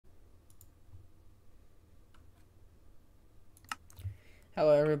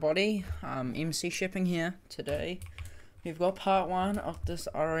Hello everybody, MC Shipping here. Today we've got part 1 of this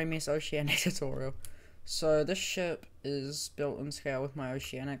RMS Oceanic tutorial. So this ship is built in scale with my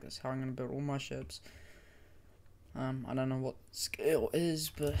Oceanic. That's how I'm going to build all my ships. I don't know what scale is,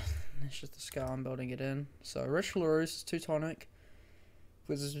 but it's just the scale I'm building it in. So Rich LaRousse is Teutonic,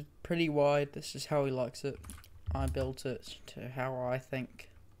 because it's pretty wide. This is how he likes it. I built it to how I think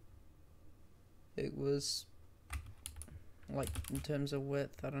it was. Like in terms of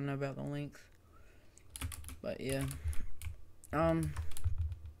width, I don't know about the length, but yeah,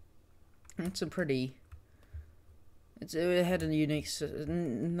 it's a pretty. It had a unique.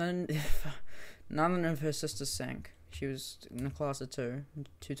 None of her sisters sank. She was in the class of 2,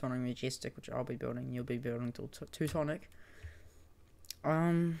 Teutonic Majestic, which I'll be building. You'll be building Teutonic.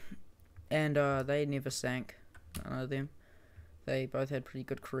 And they never sank. None of them. They both had pretty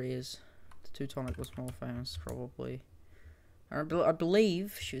good careers. The Teutonic was more famous, probably. I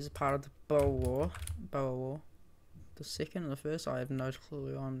believe she was a part of the Boer War. The second or the first, I have no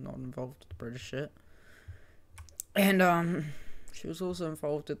clue. I'm not involved with the British shit. And she was also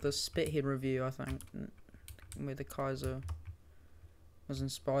involved with the Spithead review, I think, where the Kaiser was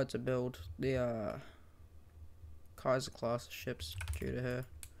inspired to build the Kaiser class ships due to her.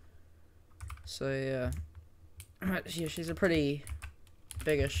 So yeah, she's a pretty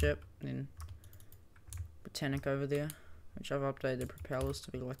bigger ship than Teutonic over there. Which I've updated the propellers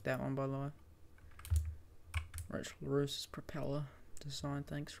to be like that one, by the way. Rich LaRousse's propeller design.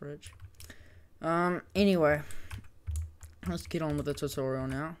 Thanks, Rich. Anyway, let's get on with the tutorial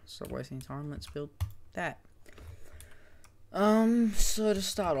now. Stop wasting time. Let's build that. So to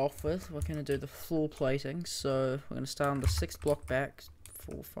start off with, we're gonna do the floor plating. So we're gonna start on the 6th block back,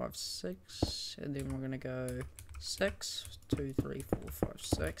 4, 5, 6, and then we're gonna go 6, 2, 3, 4, 5,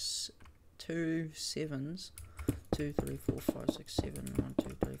 6, 2 7s. 2, 3, 4, 5, 6, 7. 1,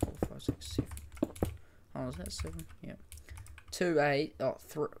 2, 3, 4, 5, 6, 7. Oh, is that 7? Yep. 2, 8. Oh,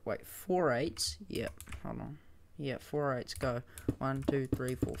 4 8s. Yep. Hold on. Yeah, 4 8s. Go. 1, 2,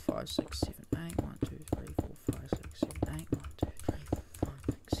 3, 4, 5, 6, 7, 8. 1, 2, 3, 4, 5, 6, 7, 8. 1, 2, 3, 4, 5,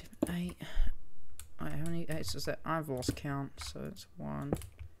 6, 7, 8. Alright, how many 8s is that? I've lost count. So it's 1,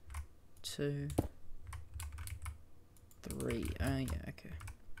 2, 3. Oh, yeah, okay.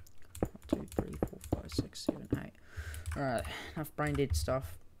 1, 2, 3, 4, 5, 6, 7, 8. Alright, enough brain dead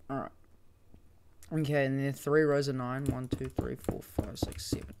stuff. Alright. Okay, and then 3 rows of 9. 1, 2, 3, 4, 5, 6,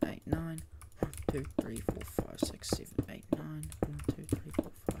 7, 8, 9. 1, 2, 3, 4, 5, 6, 7, 8, 9. 1, 2, 3,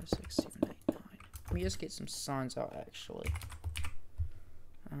 4, 5, 6, 7, 8, 9. Let me just get some signs out actually.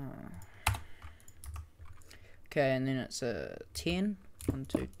 Okay, and then it's a 10. 1,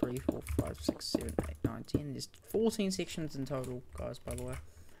 2, 3, 4, 5, 6, 7, 8, 9, 10. There's 14 sections in total, guys, by the way.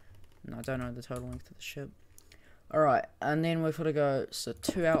 And I don't know the total length of the ship. Alright, and then we've got to go, so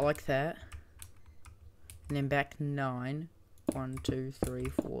 2 out like that. And then back 9. 1, 2, 3,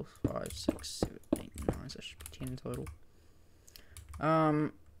 4, 5, 6, 7, 8, 9. So that should be 10 in total.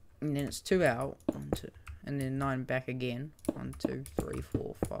 And then it's 2 out. 1, 2. And then 9 back again. 1, 2, 3,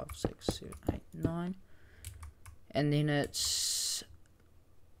 4, 5, 6, 7, 8, 9. And then it's...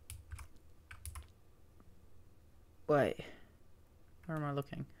 Wait. Where am I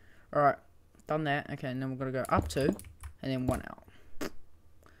looking? Alright, done that. Okay, and then we're going to go up 2, and then 1 out.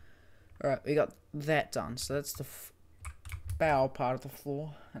 Alright, we got that done. So that's the bow part of the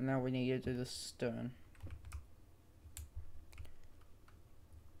floor. And now we need to do the stern.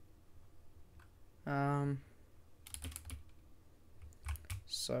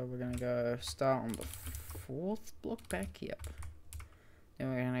 So we're going to go start on the 4th block back. Yep. Then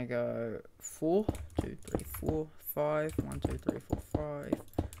we're going to go 4, 2, 3, 4, 5. 1, 2, 3, 4, 5.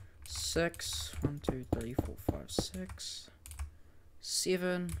 6, 1, 2, 3, 4, 5, 6,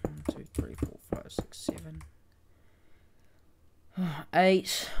 7, 1, 2, 3, 4, 5, 6, 7,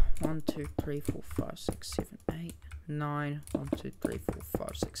 8, 1, 2, 3, 4, 5, 6, 7, 8, 9, 1, 2, 3, 4,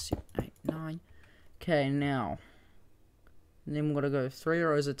 5, 6, 7, 8, 9. Okay, now, and then we're going to go 3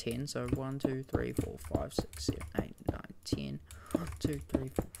 rows of 10, so 1, 2, 3, 4, 5, 6, 7, 8, 9, 10, 1, 2, 3,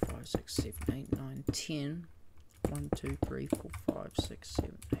 4, 5, 6, 7, 8, 9, 10, 1, 2, 3, 4, 5, 6,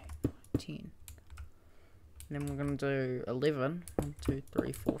 7, 8, 10. And then we're going to do 11. 1, 2,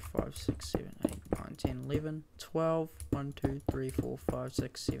 3, 4, 5, 6, 7, 8, 9, 10, 11, 12. 1, 2, 3, 4, 5,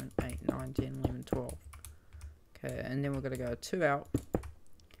 6, 7, 8, 9, 10, 11, 12. Okay, and then we're going to go 2 out.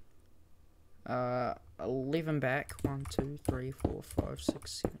 11 back. 1, 2, 3, 4, 5,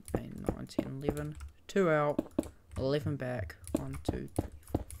 6, 7, 8, 9, 10, 11. 2 out. 11 back. 1, 2, 3,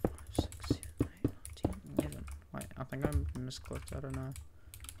 4, 5, 6, 7, 8, 9, 10, 11. Wait, I think I misclicked. I don't know.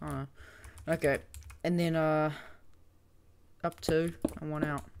 Okay, and then up 2 and 1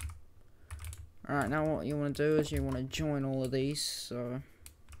 out. Alright, now what you want to do is you want to join all of these, so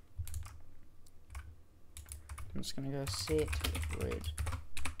I'm just going to go set red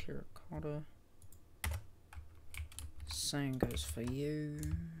terracotta. Same goes for you.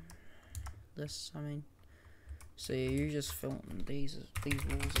 This, I mean, so yeah, you just fill in these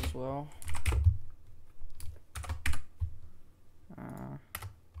walls as well.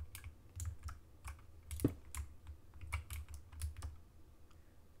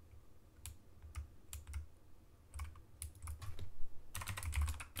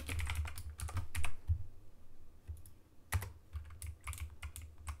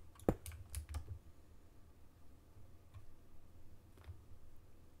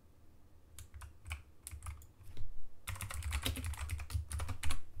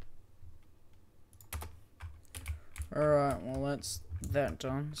 Alright, well that's that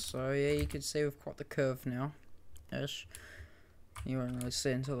done. So yeah, you can see we've got the curve now, ish. You won't really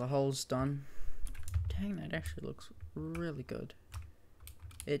see until the hole's done. Dang, that actually looks really good.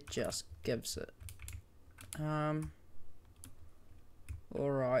 It just gives it.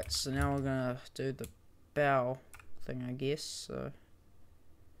 Alright, so now we're gonna do the bow thing, I guess. So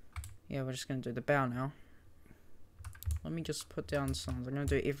yeah, we're just gonna do the bow now. Let me just put down signs. I'm gonna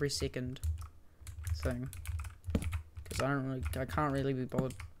do every second thing, because I can't really be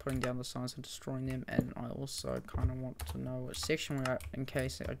bothered putting down the signs and destroying them, and I also kind of want to know which section we're at in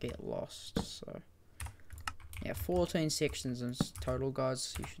case I get lost. So yeah, 14 sections in total,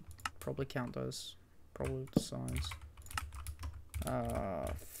 guys. You should probably count those, probably the signs. 14.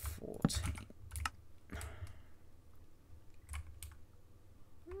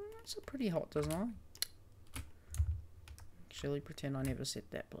 It's a pretty hot design. Actually, pretend I never said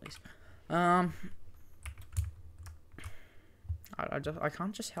that, please. I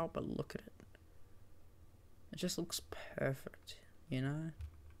can't just help but look at it. It just looks perfect, you know.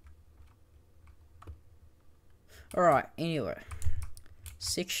 Alright, anyway.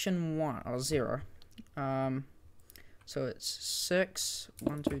 Section 1 or 0. So it's 6,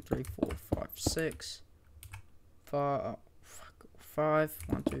 1, 2, 3, 4, 5, 6, 5,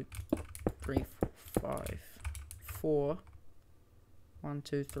 1, 2, 3, 4, 5, 4, 1,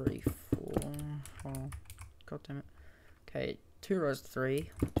 2, 3, 4. Hold on. God damn it. Okay, 2 rows 3,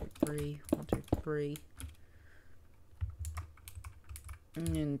 1, 2, 3, 1, 2, 3. And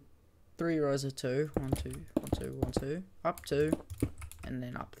then 3 rows of 2, 1, 2, 1, 2, 1, 2, up 2, and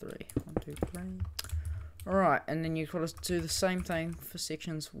then up 3, 1, 2, 3. Alright, and then you've got to do the same thing for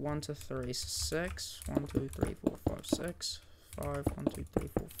sections 1 to 3. So 6, 1, 2, 3, 4, 5, 6, 5, 1, 2, 3,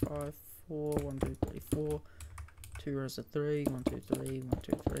 4, 5, 4, 1, 2, 3, 4, 2 rows of 3, 1, 2, 3, 1,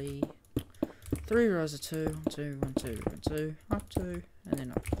 2, 3, 3 rows of 2, 1, 2, 1, 2, 1, 2, up 2, and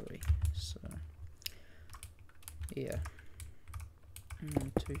then up 3. So, yeah.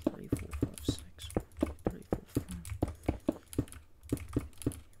 1, 2, 3, 4, 5, 6, 1, 2, 3, 4,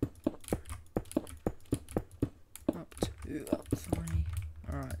 5. Up 2, up 3.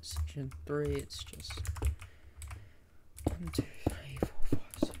 Alright, section 3, it's just 1, 2, 3, 4, 5,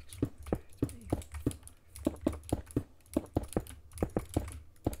 6, 1, 2, 3, 4.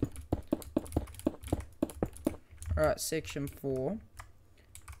 Alright, section 4.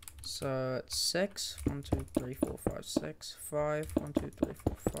 So it's 6, 1, 2, 3, 4, 5, 6, 5, 1, 2, 3,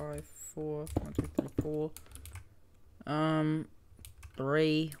 4, 5, 4, 1, 2, 3, 4.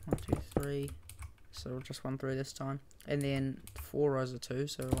 3, 1, 2, 3. So we'll just 1, 3 this time. And then 4 rows of 2.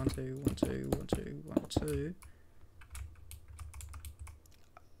 So 1, 2, 1, 2, 1, 2, 1, 2.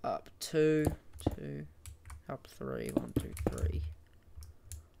 Up 2, 2. Up 3, 1, 2, 3.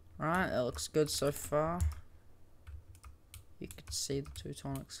 Alright, that looks good so far. You can see the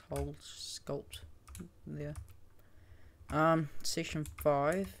Teutonic whole sculpt there. Section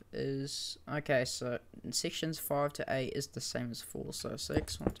 5 is, okay, so sections 5 to 8 is the same as 4, so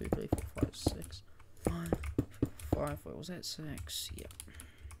 6, 1, 2, 3, 4, 5, 6, 5, what was that, 6, yeah,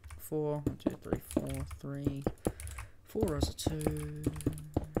 4, 1, 2, 3, 4, 3, 4 rows of 2, 2,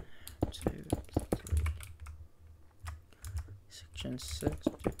 3, section 6,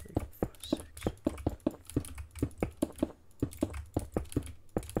 1, 2, 3, 4, 5, 6.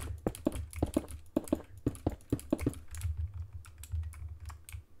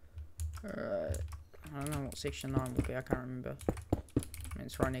 Alright, I don't know what section 9 will be, I can't remember. I mean,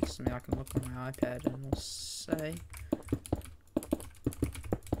 it's right next to me, I can look on my iPad and we'll say.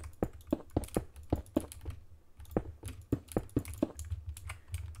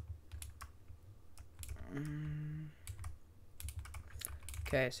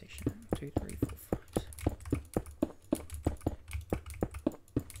 Okay, section 2, 3, 4, 5.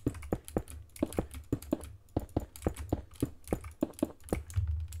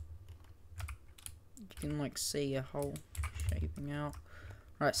 can like see a hole shaping out.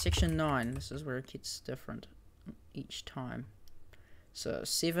 Right, section 9. This is where it gets different each time. So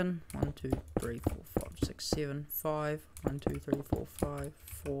 7, 1, 2, 3, 4, 5, 6, 7, 5, 1, 2, 3, 4, 5,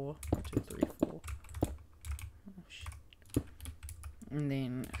 4, 1, 2, 3, 4. Oh, shit. And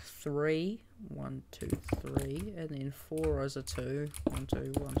then 3, 1, 2, 3, and then 4 rows of 2, 1,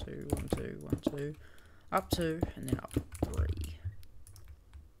 2, 1, 2, 1, 2, 1, 2, up 2, and then up 3.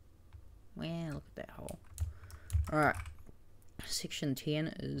 Wow, look at that hole. Alright, section 10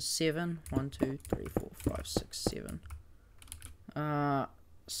 is 7, 1, 2, 3, 4, 5, 6, 7.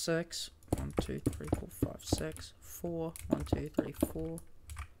 6, 1, 2, 3, 4, 5, 6, 4, 1, 2, 3, 4,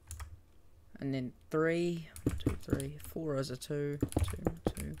 and then 3, 1, 2, 3, 4 rows of 2, 2,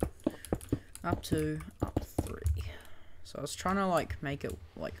 2, up 2, up 3. So I was trying to like make it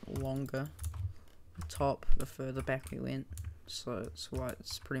like longer, the top, the further back we went, so it's why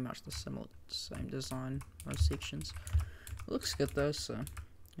it's pretty much the same design, those sections. It looks good though, so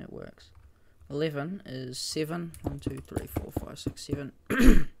it works. 11 is 7, 1, 2, 3, 4, 5, 6, 7.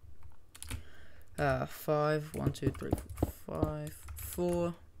 5, 1, 2, 3, 4, 5,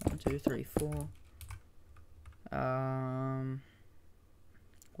 4, 1, 2, 3, 4.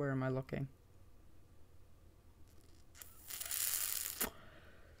 Where am I looking?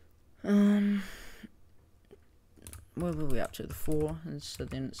 Where were we up to? The 4, and so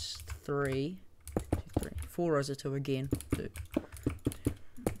then it's 3, 2, 3, 4 rows of 2 again. 2,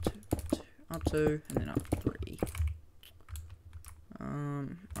 2, 2, up 2, and then up 3.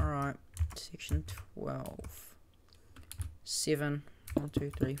 Alright, section 12. 7, 1,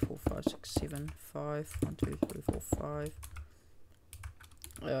 2, 3, 4, 5, 6, 7, 5, 1, 2, 3, 4, 5.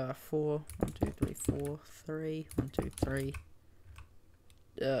 4, 1, 2, 3, 4, 3, 1, 2, 3.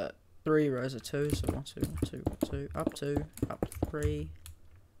 3 rows of 2, so 1, 2, 1, 2, 1, 2, up 2, up 3.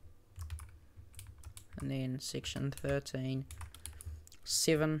 And then section 13.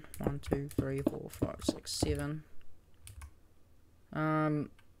 7, 1, 2, 3, 4, 5, 6, 7. 5,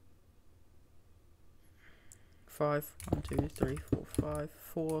 1, 2, 3, 4, 5,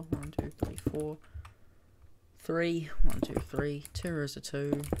 4, 1, 2, 3, 4. 3, 1, 2, 3, 2 rows of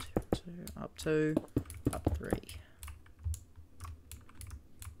 2, 2, 2, up 2, up 3.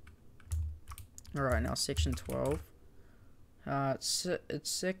 Alright, now section 12. It's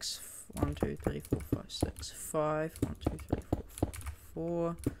 6, 1, 2, 3, 4, 5, 6, 5, 1, 2, 3,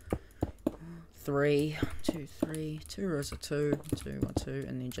 4, 5, 4, 3, 2, 3, 2 rows of 2, 2, 1, 2,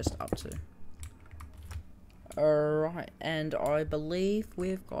 and then just up 2. Alright, and I believe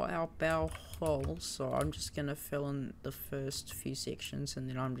we've got our bow hole, so I'm just going to fill in the first few sections, and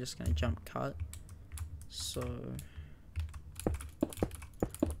then I'm just going to jump cut. So,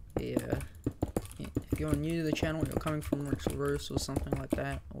 yeah. If you're new to the channel, you're coming from Rick's Roost or something like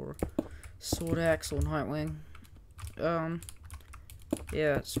that, or Sword Axe or Nightwing,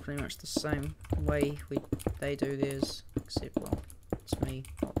 yeah, it's pretty much the same way they do theirs, except, well, it's me,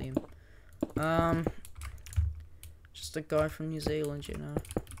 not them. Just a guy from New Zealand, you know.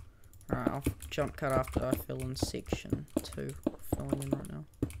 Alright, I'll jump cut after I fill in section 2, filling in right now.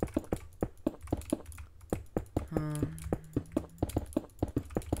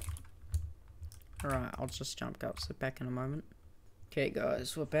 Alright, I'll just jump cut, so back in a moment. Okay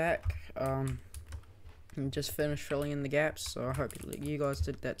guys, we're back. And just finished filling in the gaps, so I hope you guys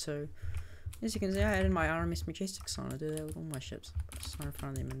did that too. As you can see, I added my RMS Majestic sign. I do that with all my ships. I'm just trying to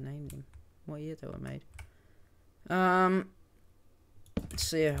find them and name them. What year they were made.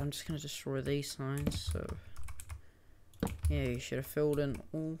 So yeah, I'm just going to destroy these signs, so yeah, you should have filled in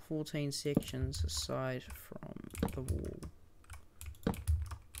all 14 sections aside from the wall.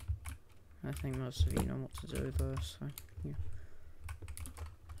 I think most of you know what to do though, so yeah.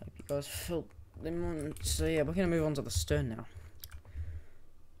 Hope you guys filled them on. So yeah, we're going to move on to the stern now.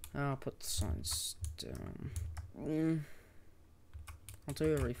 I'll put the signs down. I'll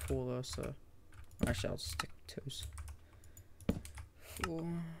do every 4 though, so actually I'll stick 2s. 4,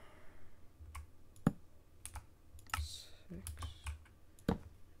 6,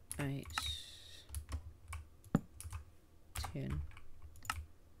 8, 10,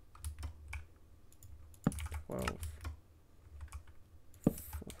 12,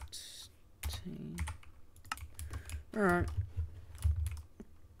 14. Alright.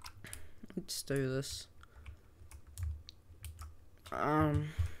 Let's do this.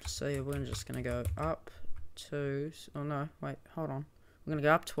 So yeah, we're just gonna go up 2. Oh no, wait, hold on. We're gonna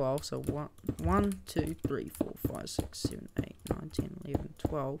go up 12. So 1, 2, 3, 4, 5, 6, 7, 8, 9, 10, 11,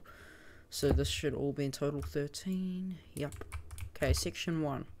 12. So this should all be in total 13. Yep. Okay, section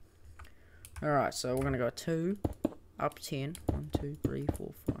 1. Alright, so we're gonna go 2, up 10. 1, 2, 3,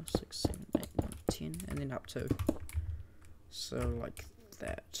 4, 5, 6, 7, 8, 10, and then up 2. So like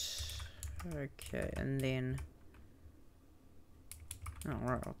that. Okay, and then, oh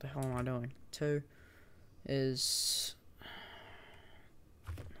right, what the hell am I doing? 2 is,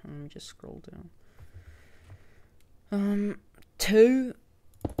 let me just scroll down. 2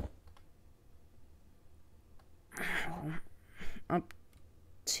 up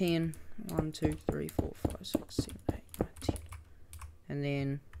 10, 1, 2, 3, 4, 5, 6, 7, 8, 9, 10, and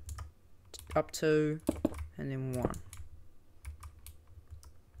then up 2, and then 1.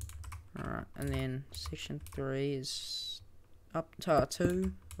 Alright, and then section 3 is up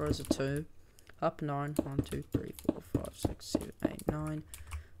 2, rows of 2, up 9, 1, 2, 3, 4, 5, 6, 7, 8, 9,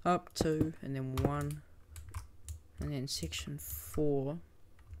 up 2, and then 1, and then section 4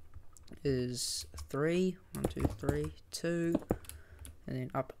 is 3, 1, 2, 3, 2, and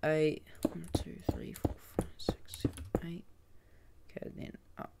then up 8, 1, 2, 3, 4, 5, 6, 7, 8, okay, then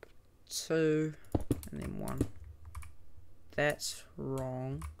up 2, and then 1. That's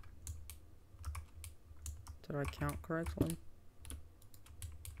wrong. Did I count correctly?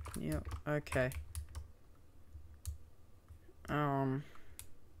 Yep, okay.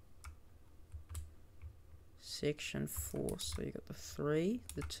 Section 4, so you got the 3,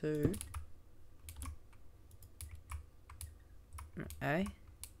 the 2, A?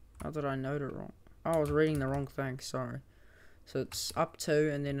 How did I note it wrong? Oh, I was reading the wrong thing, sorry. So it's up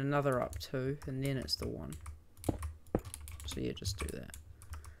 2, and then another up 2, and then it's the 1. So yeah, just do that.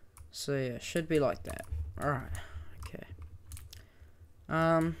 So yeah, should be like that. Alright, okay.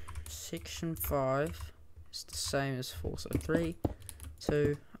 Section 5 is the same as 4, so 3,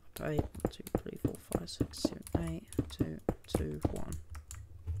 2, up 8, 1, 2, 3, 4, 5, 6, 7, 8, 2, 2, 1.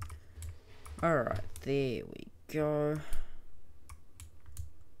 Alright, there we go.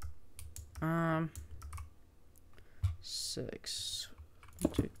 6,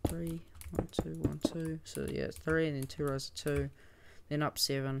 1, 2, 3, 1, 2, 1, 2. So yeah, it's 3 and then 2 rows of 2. Then up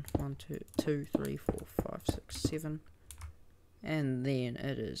 7, 1, 2, 2, 3, 4, 5, 6, 7. And then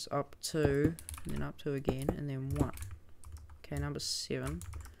it is up 2, and then up 2 again, and then 1. Okay, number 7.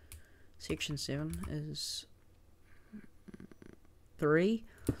 Section 7 is 3,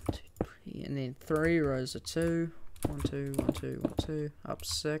 2, 3, and then 3 rows of 2. 1, 2, 1, 2, 1, 2. Up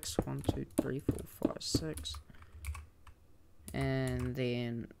 6, 1, 2, 3, 4, 5, 6. And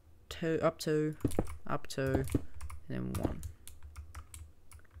then 2, up 2, and then 1.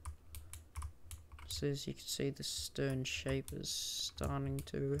 So as you can see, the stern shape is starting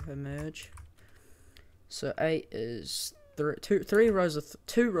to emerge. So 8 is 3 rows of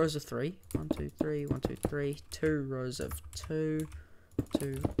 2 rows of 3. 1, 2, 3, 1, 2, 3. 2 rows of 2.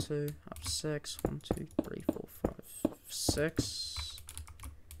 2, 2. Up 6. 1, 2, 3, 4, 5, 6.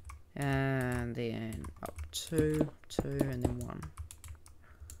 And then up 2, 2, and then 1.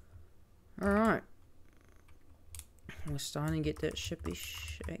 Alright. We're starting to get that shippy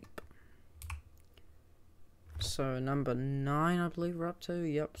shape. So number 9, I believe we're up to.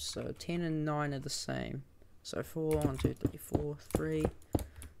 Yep, so 10 and 9 are the same. So 4, 1, 2, 3, 4, 3.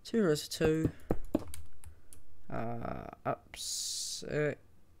 2 rows of 2. Up 6.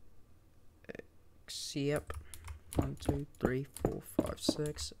 Yep. 1, 2, 3, 4, 5,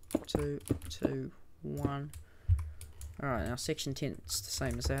 6. Up 2, 1. Alright, now section 10, it's the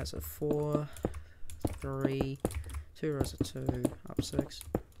same as that. So 4, 3, 2 rows of 2. Up 6.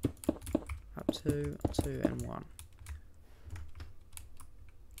 Up 2, 2, and 1.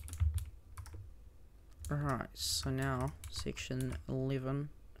 Alright, so now section 11.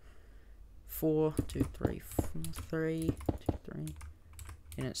 4, 2, 3, 4, 3, 2, 3.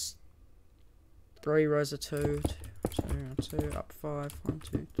 And it's 3 rows of 2, 2, 2, up 5, 1,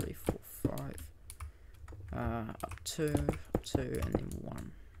 2, 3, 4, 5. Up 2, and then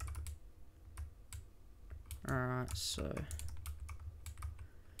 1. Alright, so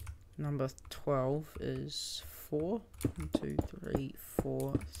number 12 is 4, 1, 2, 3,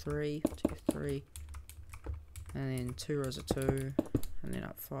 4, 3, 2, 3, and then 2 rows of 2, and then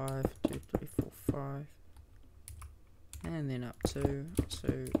up 5, 2, 3, 4, 5, and then up 2,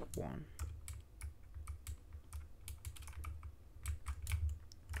 2, 1.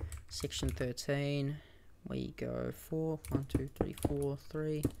 Section 13, we go 4, 1, 2, 3, 4,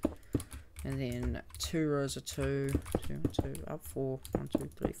 3, and then 2 rows of 2, 2, 2, up 4, 1, 2,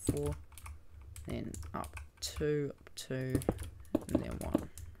 3, 4, then up 2, and then 1.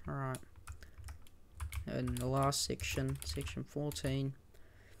 Alright. And the last section, section 14,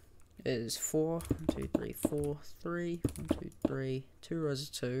 is 4, 1, 2, 3, 4, 3, 1, 2, 3, 2 rows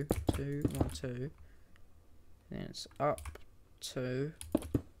of 2, 2, 1, 2, then it's up 2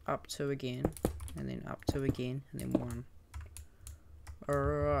 again, and then up 2 again, and then 1.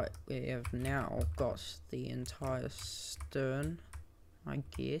 Alright, we have now got the entire stern, I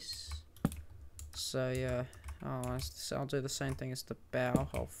guess. So yeah, I'll do the same thing as the bow.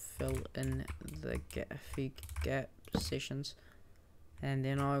 I'll fill in the few gap sections, and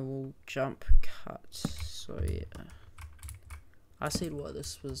then I will jump cut. So yeah, I said what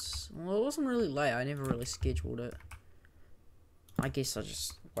this was. Well, it wasn't really late. I never really scheduled it. I guess I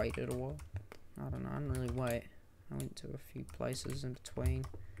just waited a while. I don't know. I didn't really wait. I went to a few places in between.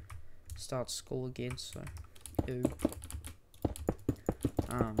 Start school again, so ew.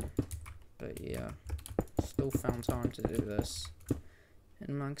 But yeah, still found time to do this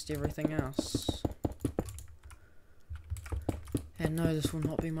amongst everything else. And no, this will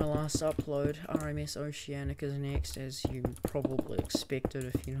not be my last upload. RMS Oceanic is next, as you probably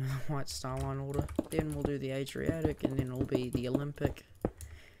expected if you know the White Star Line order. Then we'll do the Adriatic, and then it'll be the Olympic,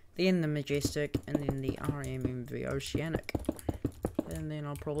 then the Majestic, and then the RMMV Oceanic. And then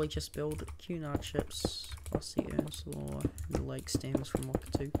I'll probably just build Cunard ships, plus the Earnslaw and the lake stems from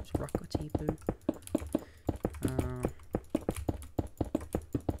Rakatipu.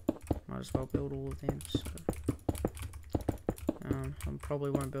 Might as well build all of them, so... I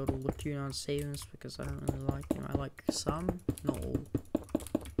probably won't build all the Cunard Sevens because I don't really like them. I like some, not all.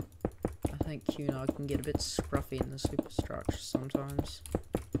 I think Cunard can get a bit scruffy in the superstructure sometimes.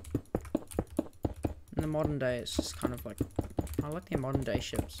 In the modern day, it's just kind of like... I like the modern day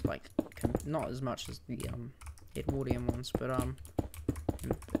ships, like, not as much as the Edwardian ones, but in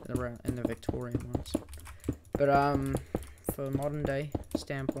the Victorian ones. But for a modern day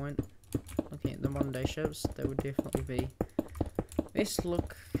standpoint, looking at the modern day ships, they would definitely be best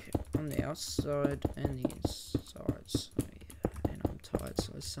look on the outside and the inside. So yeah, and I'm tired,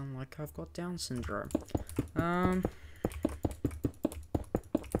 so I sound like I've got Down syndrome.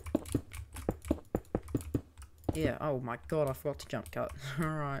 Yeah, oh my god, I forgot to jump cut.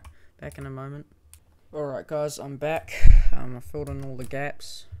 Alright, back in a moment. Alright guys, I'm back. I filled in all the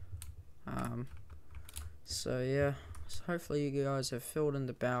gaps. So yeah, so hopefully you guys have filled in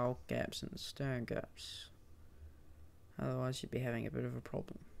the bow gaps and the stern gaps. Otherwise you'd be having a bit of a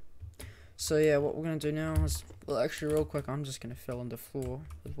problem. So yeah, what we're going to do now is, well actually real quick, I'm just going to fill in the floor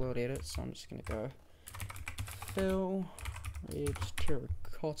with World Edit. So I'm just going to go fill red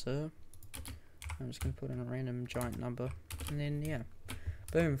terracotta. I'm just going to put in a random giant number, and then yeah,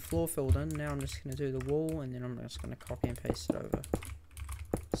 boom, floor filled in. Now I'm just going to do the wall, and then I'm just going to copy and paste it over.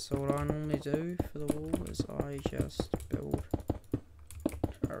 So what I normally do for the wall is I just build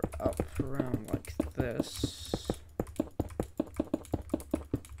her up around like this.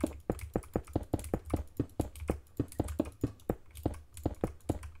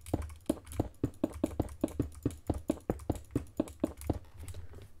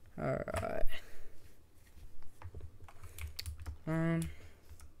 Alright.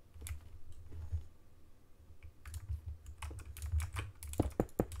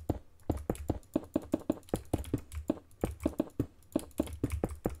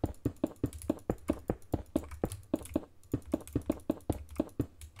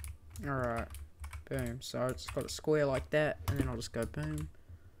 Alright, boom. So it's got a square like that, and then I'll just go boom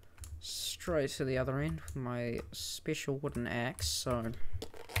straight to the other end with my special wooden axe. So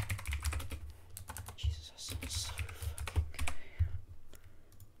Jesus, so fucking okay.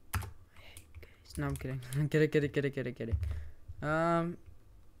 No, I'm kidding. Get it. Yeah,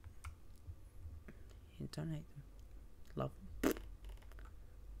 don't hate them. Love them.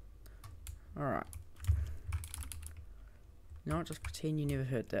 Alright. No, just pretend you never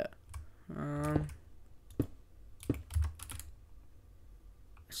heard that.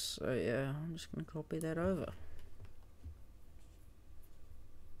 So yeah, I'm just gonna copy that over.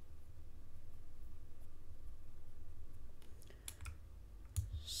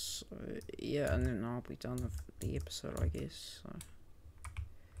 So yeah, and then I'll be done with the episode, I guess. So.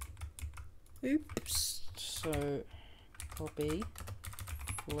 Oops. So copy,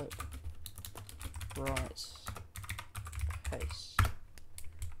 flip, right, paste.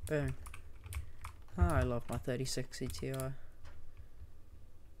 Boom. Ah, I love my 3060 Ti.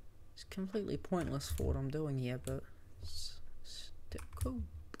 It's completely pointless for what I'm doing here, but it's still cool.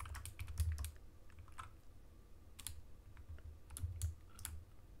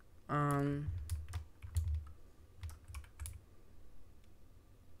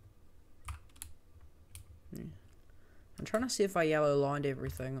 Yeah. I'm trying to see if I yellow lined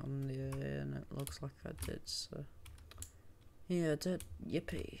everything on there, and it looks like I did, so yeah, I did.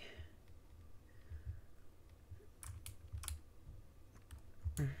 Yippee.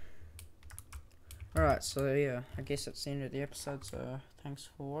 Alright, so yeah, I guess that's the end of the episode, so thanks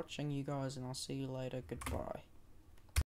for watching you guys, and I'll see you later. Goodbye.